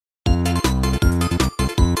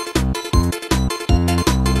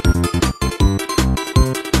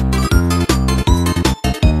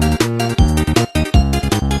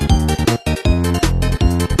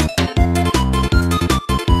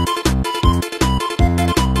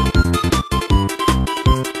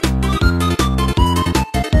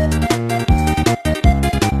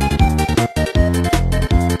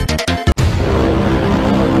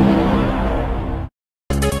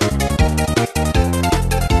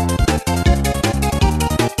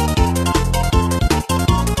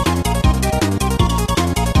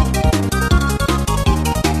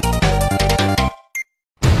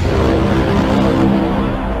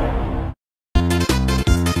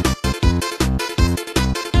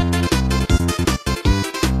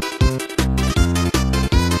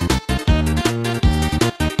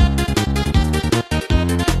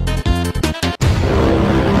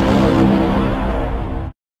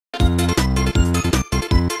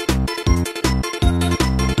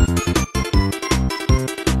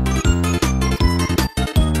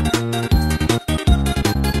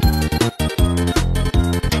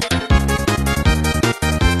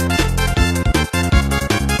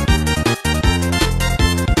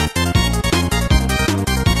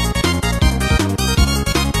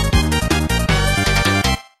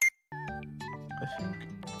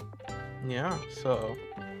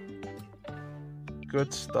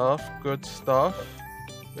Good stuff. Good stuff.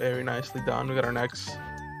 Very nicely done. We got our next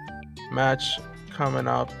match coming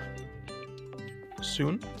up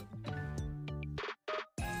soon.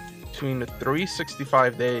 Between the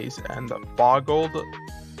 365 days and the boggled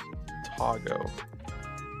Toggo.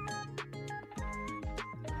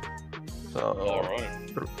 So, All right.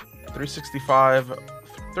 365,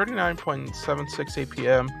 39.76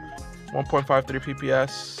 APM, 1.53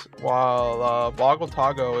 PPS, while boggled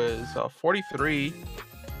Toggo is 43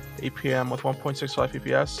 APM with 1.65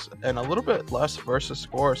 PPS and a little bit less versus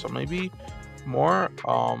score. So maybe more,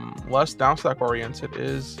 less downstack oriented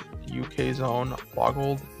is UK zone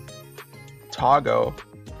boggled Toggo.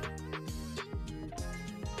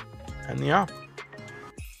 And yeah.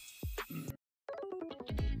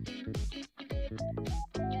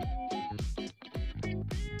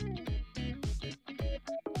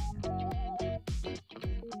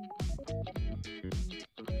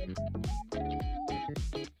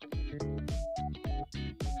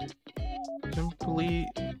 Simply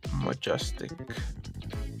majestic.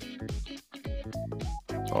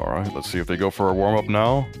 All right, let's see if they go for a warm-up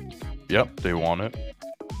now. Yep, they want it.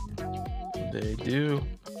 They do.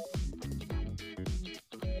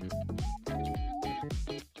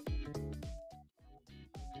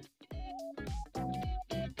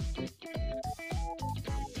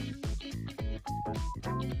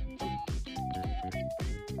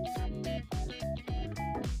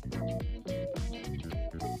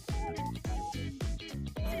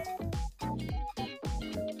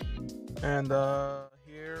 And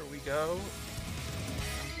here we go.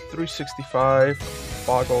 365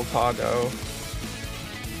 boggled Toggo.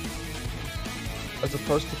 As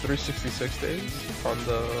opposed to 366 days on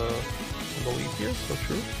the league here, so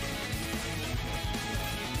true.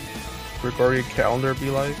 Gregorian calendar be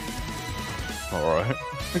like. Alright.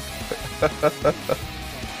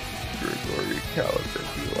 Gregorian calendar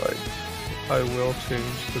be like. I will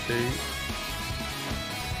change the date.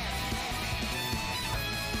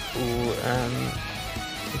 Ooh, and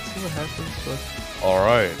let's see what happens with...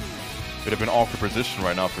 Alright. Could have been off the position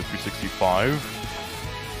right now for 365.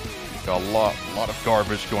 Got a lot of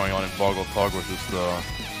garbage going on in boggled Toggo, just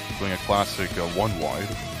doing a classic one wide.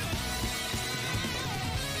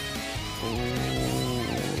 Ooh,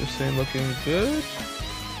 this ain't looking good.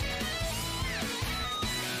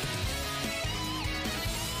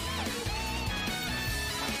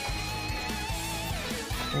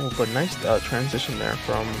 Oh, but nice transition there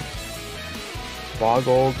from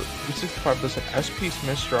boggled. 365 does an S-piece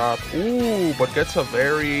misdrop. Ooh, but gets a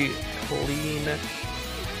very clean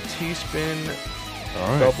T-spin.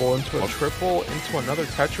 Double into a triple, into another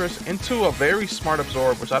Tetris, into a very smart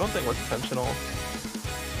absorb, which I don't think was intentional.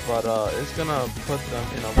 But it's gonna put them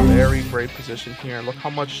in a very great position here. Look how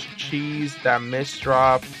much cheese that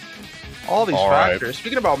misdrop. All these factors. Right.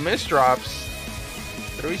 Speaking about misdrops,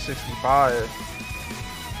 365.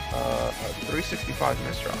 365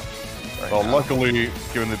 misdrops. Right well, now. Luckily,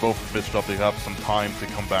 given they both misdrop, they have some time to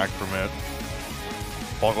come back from it.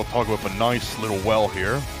 Boggled Toggo with a nice little well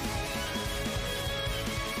here.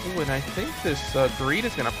 Ooh, and I think this greed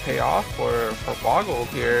is gonna pay off for boggled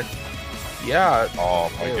here. Yeah. Oh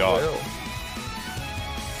my god. Will.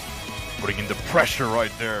 Putting in the pressure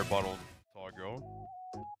right there, boggled Toggo.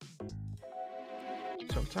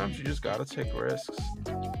 Sometimes you just gotta take risks.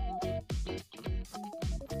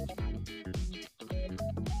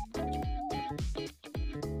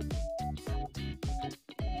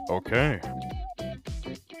 Okay.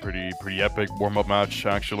 Pretty epic warm-up match,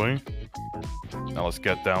 actually. Now let's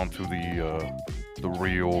get down to the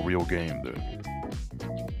real game, then.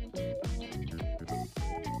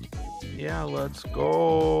 Yeah, let's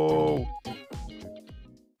go.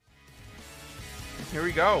 Here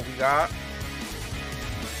we go. We got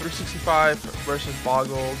 365 versus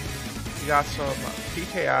boggled. We got some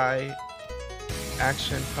PKI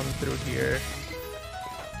action coming through here.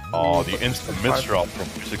 Oh, the instant misdrop from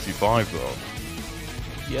 365 though.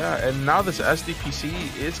 Yeah, and now this SDPC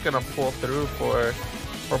is gonna pull through for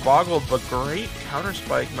boggled, but great counter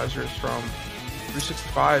spike measures from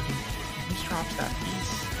 365. He misdrops that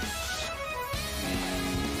piece.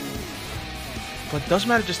 But doesn't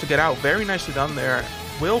matter just to get out. Very nicely done there.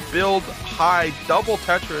 Will build high double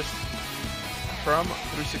Tetris from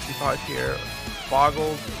 365 here.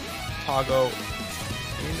 Boggled Toggo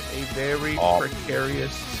in a very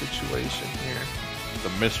precarious situation here. The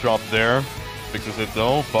misdrop there fixes it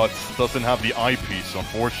though, but doesn't have the eyepiece,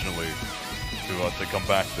 unfortunately, to come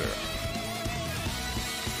back there.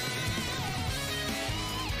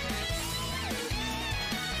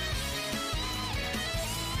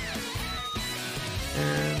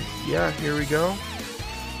 And yeah, here we go.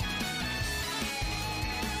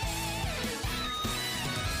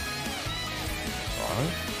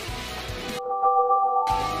 Alright.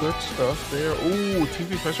 Good stuff there. Ooh,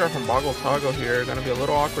 TV pressure from Boggle Toggo here. Gonna be a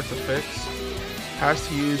little awkward to fix. Has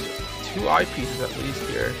to use 2 eyepieces at least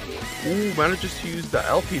here. Ooh, manages to use the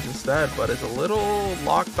L piece instead, but is a little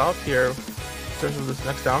locked up here in terms of this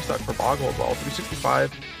next down stack for Boggle. Ball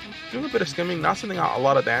 365. Doing a bit of skimming, not sending out a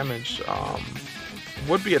lot of damage.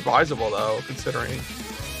 Would be advisable though, considering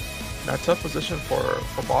that tough position for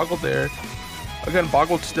Boggle there. Again,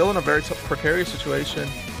 Boggle's still in a very precarious situation.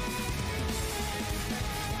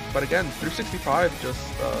 But again, 365, just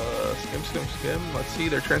skim. Let's see,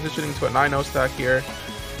 they're transitioning to a 9-0 stack here.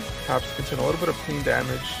 Perhaps continue a little bit of clean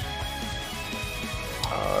damage.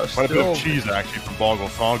 Quite a bit of cheese actually from Boggle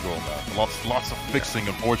Toggle, man. Lots of fixing,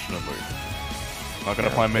 unfortunately. Not gonna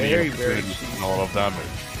find many opportunities to a lot of damage.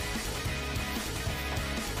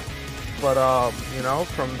 But you know,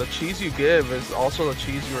 from the cheese you give is also the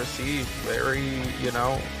cheese you receive. Very, you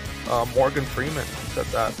know, Morgan Freeman said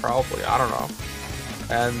that probably. I don't know.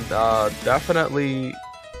 And definitely,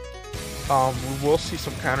 we will see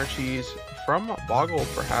some counter cheese from Boggle,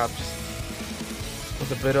 perhaps,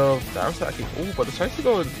 with a bit of down stacking. Ooh, but decides to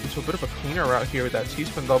go into a bit of a cleaner route here with that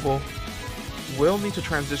T-spin double. Will need to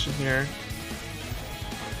transition here.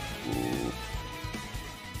 Ooh.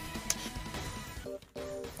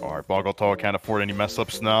 Alright, Boggle Toggle can't afford any mess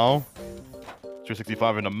ups now.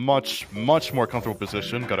 365 in a much more comfortable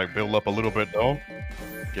position. Gotta build up a little bit though.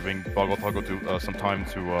 Giving Boggle Toggle to some time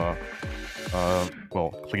to well,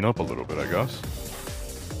 clean up a little bit, I guess.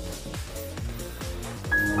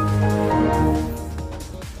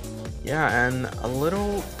 Yeah, and a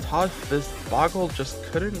little tough. This Boggle just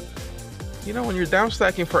couldn't. You know, when you're down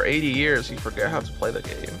stacking for 80 years, you forget how to play the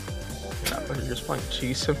game. You know, when you're just playing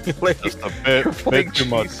Cheese Simulator. Just a bit too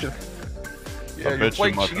much. Yeah, you're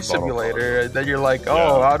playing Cheese Simulator, and then you're like, oh,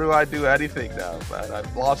 yeah, how do I do anything now, man?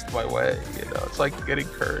 I've lost my way. You know, it's like getting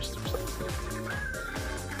cursed or something.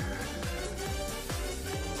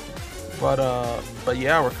 But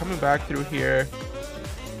yeah, we're coming back through here.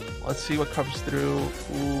 Let's see what comes through.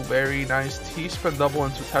 Ooh, very nice T-spin double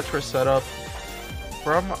into Tetris setup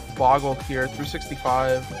from Boggle here.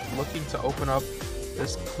 365, looking to open up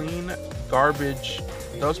this clean garbage.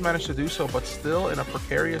 Does manage to do so, but still in a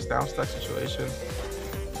precarious downstack situation.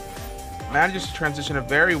 Manages to transition it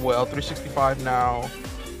very well. 365 now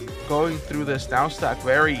going through this downstack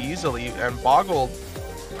very easily, and Boggle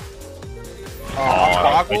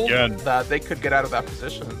again, that they could get out of that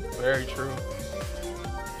position. Very true.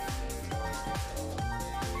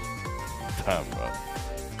 Damn, man.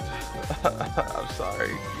 I'm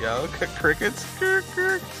sorry. Yo, crickets.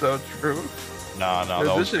 So true. Nah,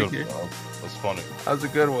 that was good. That's funny. That's a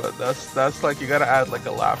good one. That's like, you gotta add like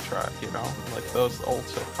a laugh track, you know, like those old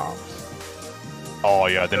sitcoms. Oh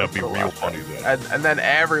yeah, then it'd be real funny then. And then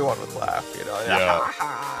everyone would laugh, you know. Yeah.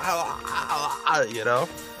 You know,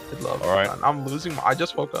 I'd love it. All right. I'm losing. I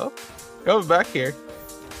just woke up. Coming back here.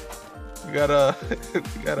 We gotta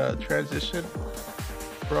transition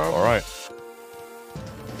from. All right.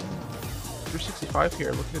 365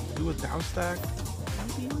 here, looking to do a down stack.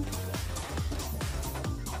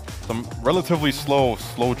 Some relatively slow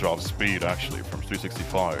drop speed actually from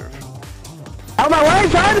 365. Out my way,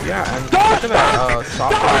 son! Yeah, and look at that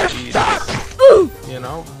software speed. You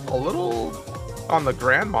know, a little on the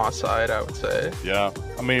grandma side, I would say. Yeah,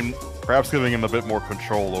 I mean, perhaps giving him a bit more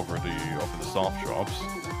control over the soft drops.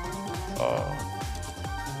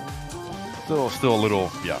 Still a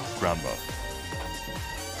little, yeah, grandma.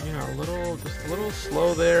 Yeah, just a little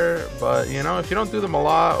slow there, but you know, if you don't do them a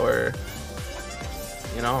lot, or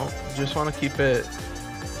you know, just want to keep it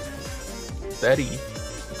steady,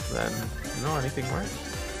 then you know, anything works.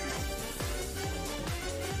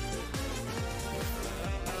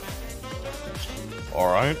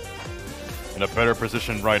 All right, in a better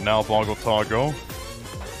position right now, Boggle Toggo.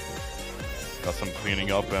 Got some cleaning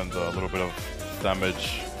up and a little bit of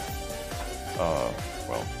damage.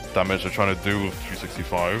 Well, damage they're trying to do with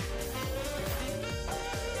 365.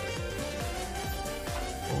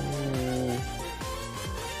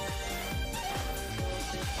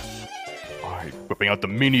 Alright, whipping out the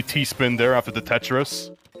mini T-spin there after the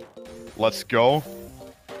Tetris. Let's go.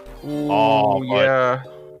 Ooh, oh, yeah.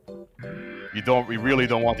 You really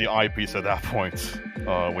don't want the eyepiece at that point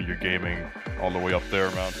when you're gaming all the way up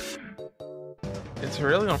there, man. It's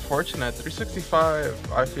really unfortunate.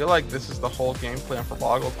 365, I feel like this is the whole game plan for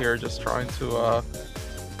Boggle here, just trying to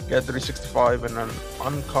get 365 in an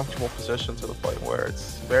uncomfortable position to the point where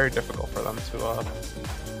it's very difficult for them to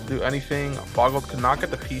do anything. Boggle could not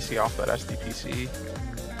get the PC off that SDPC.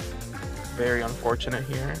 Very unfortunate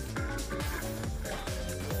here.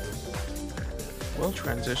 Will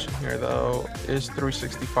transition here though is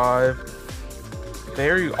 365.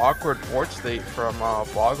 Very awkward board state from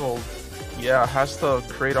Boggle. Yeah, has to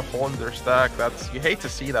create a hole in their stack. That's, you hate to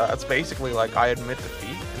see that. That's basically like I admit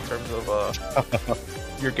defeat in terms of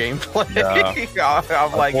your gameplay. Yeah.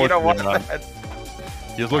 I'm like, you know what?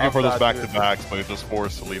 He was looking for those back-to-backs, but he was just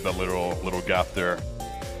forced to leave that little gap there.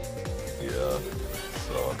 Yeah,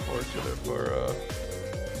 so unfortunate for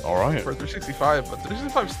all right, for 365, but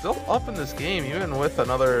 365 is still up in this game, even with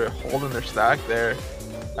another hole in their stack there.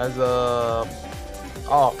 As a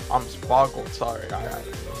I'm boggled. Sorry, I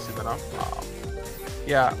didn't see that up.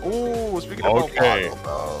 Yeah. Ooh, speaking of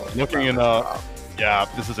boggled, looking in yeah,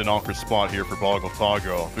 this is an awkward spot here for Boggle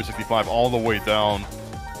Toggo. 365 all the way down.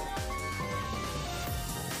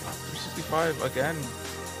 365 again,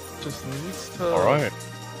 just needs to. All right.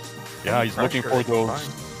 Yeah, he's looking for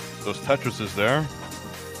those Tetrises there.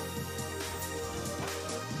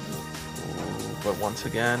 But once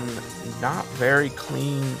again, not very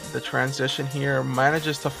clean. The transition here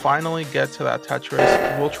manages to finally get to that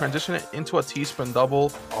Tetris. We'll transition it into a T-spin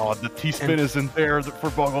double. Oh, the T-spin isn't there for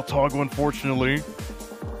Boggle Toggo, unfortunately.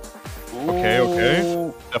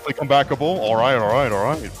 Okay. Definitely comebackable. All right.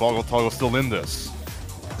 Boggle Toggo still in this.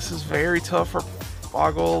 This is very tough for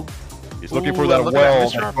Boggle. He's looking for that well,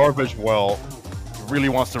 that garbage well. He really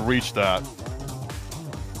wants to reach that.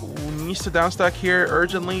 Needs to downstack here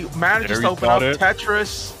urgently. Manages to open up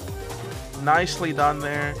Tetris. Nicely done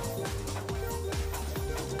there.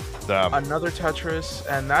 Damn. Another Tetris,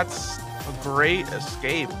 and that's a great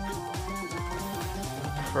escape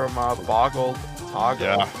from Boggled Toggo.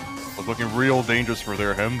 Yeah, it was looking real dangerous for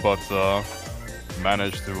him, but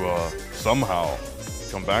managed to somehow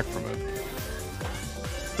come back from it.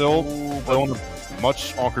 Still in a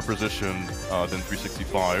much awkward position than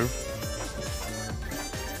 365.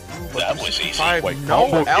 That was easy.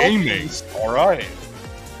 No LPs. All right.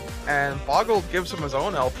 And Boggle gives him his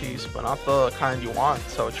own LPs, but not the kind you want.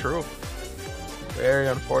 So true. Very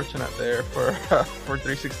unfortunate there for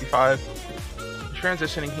 365.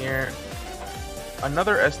 Transitioning here.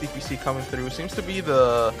 Another SDPC coming through. Seems to be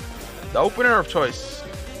the opener of choice,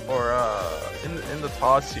 or in the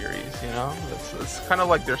TAWS series. You know, it's kind of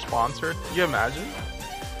like they're sponsored. Can you imagine?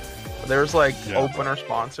 There's like opener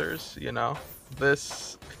sponsors. You know,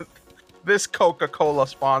 this Coca-Cola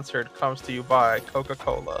sponsored comes to you by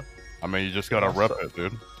Coca-Cola. I mean, you just gotta rep it,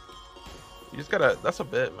 dude. You just gotta, that's a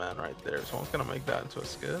bit, man, right there. Someone's gonna make that into a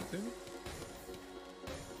skit, dude.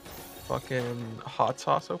 Fucking hot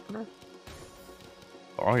sauce opener.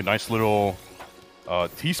 All right, nice little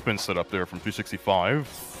T-spin setup there from 365.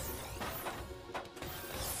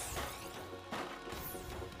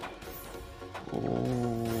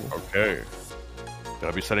 Ooh. Okay.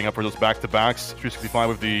 Gotta be setting up for those back-to-backs. 365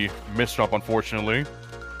 with the misdrop, unfortunately.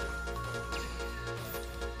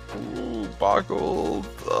 Ooh, Boggled.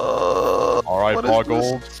 All right,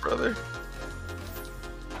 Boggled. Brother. You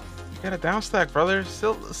got a downstack, brother.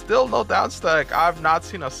 Still no downstack. I've not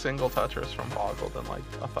seen a single Tetris from Boggled in like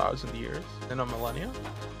 1,000 years, in a millennia.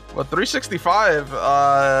 But 365,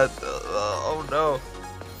 oh no.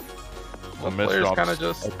 The player's kind of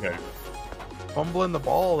just fumbling the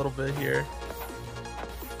ball a little bit here.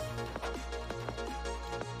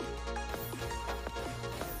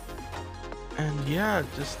 And yeah,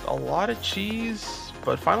 just a lot of cheese,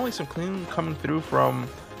 but finally some clean coming through from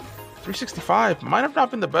 365. Might have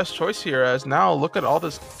not been the best choice here, as now look at all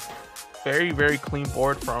this very, very clean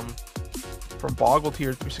board from Boggled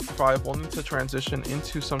here. 365 will need to transition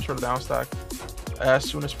into some sort of downstack as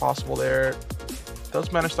soon as possible there.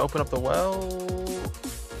 Does manage to open up the well.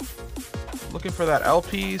 Looking for that L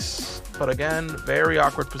piece, but again, very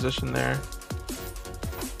awkward position there.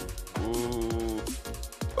 Ooh.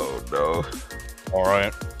 Oh no. All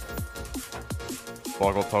right.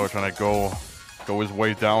 Boggle Toggo trying to go his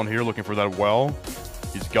way down here, looking for that well.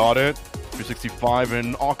 He's got it. 365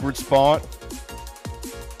 in awkward spot.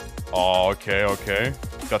 Oh, okay.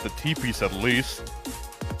 Got the T piece at least.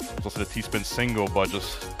 It's also the T-spin single, but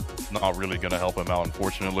just not really gonna help him out,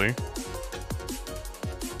 unfortunately.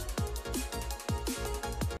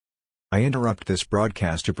 I interrupt this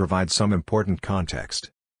broadcast to provide some important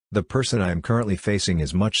context. The person I am currently facing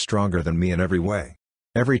is much stronger than me in every way.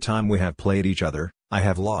 Every time we have played each other, I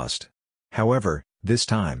have lost. However, this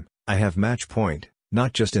time, I have match point,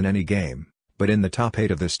 not just in any game, but in the top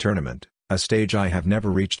 8 of this tournament, a stage I have never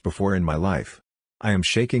reached before in my life. I am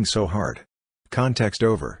shaking so hard. Context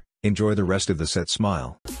over. Enjoy the rest of the set.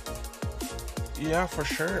 Smile. Yeah, for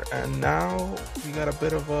sure. And now we got a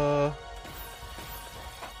bit of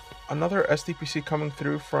another SDPC coming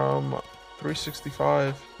through from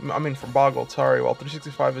 365. I mean, from Boggled, sorry. While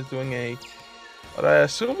 365 is doing a What I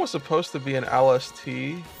assume was supposed to be an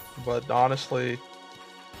LST, but honestly,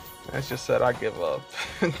 I just said I give up.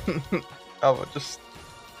 I would just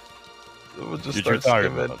start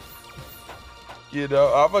skimming. You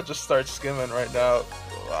know, I'm gonna just start skimming right now.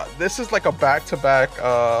 This is like a back-to-back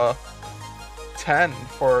 10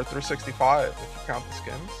 for 365 if you count the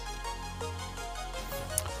skims.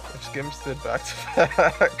 If skims did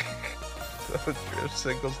back-to-back, if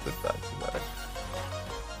singles did back-to-back.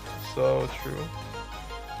 So true.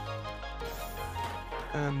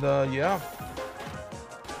 And yeah.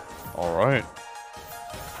 All right.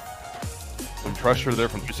 Some pressure there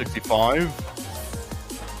from 365.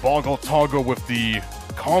 Boggle Toggo with the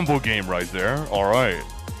combo game right there. All right.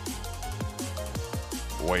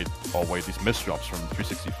 Wait. Oh, wait. These misdrops from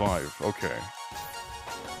 365. Okay.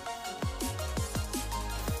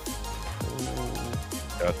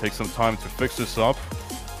 Yeah, take some time to fix this up.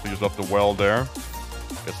 Clears up the well there.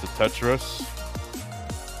 Gets the Tetris.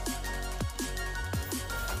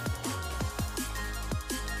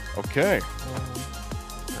 Okay.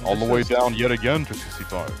 All the way down yet again to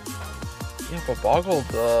 65. Yeah, but Boggled,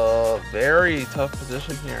 very tough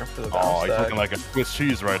position here for the bounce Oh, he's stack. looking like a Swiss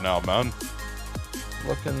cheese right now, man.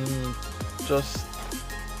 Looking just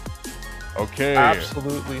okay.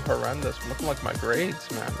 Absolutely horrendous. I'm looking like my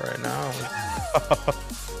grades, man, right now.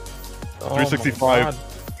 365.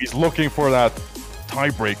 He's looking for that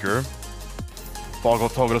tiebreaker. Boggle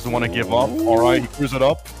Toggo doesn't want to give up. All right, he clears it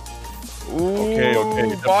up. Okay.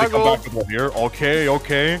 Definitely come back with it here.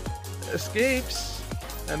 Okay. Escapes.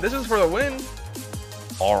 And this is for the win.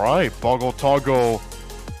 All right, Boggle Toggo.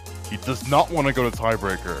 He does not want to go to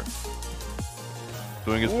tiebreaker.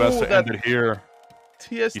 Doing his best to end it here.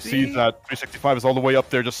 TSD. He sees that 365 is all the way up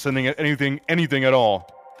there, just sending it anything at all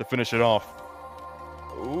to finish it off.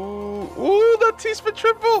 Ooh, the T-spin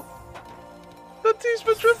triple. The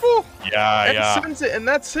T-spin triple. Yeah. Sends it, and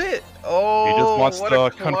that's it. Oh, he just wants what to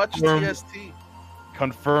a clutch TST.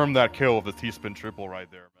 Confirm that kill of the T-spin triple right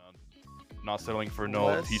there, man. Not settling for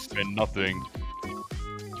no T-spin, nothing.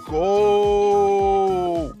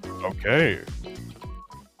 Go. Okay.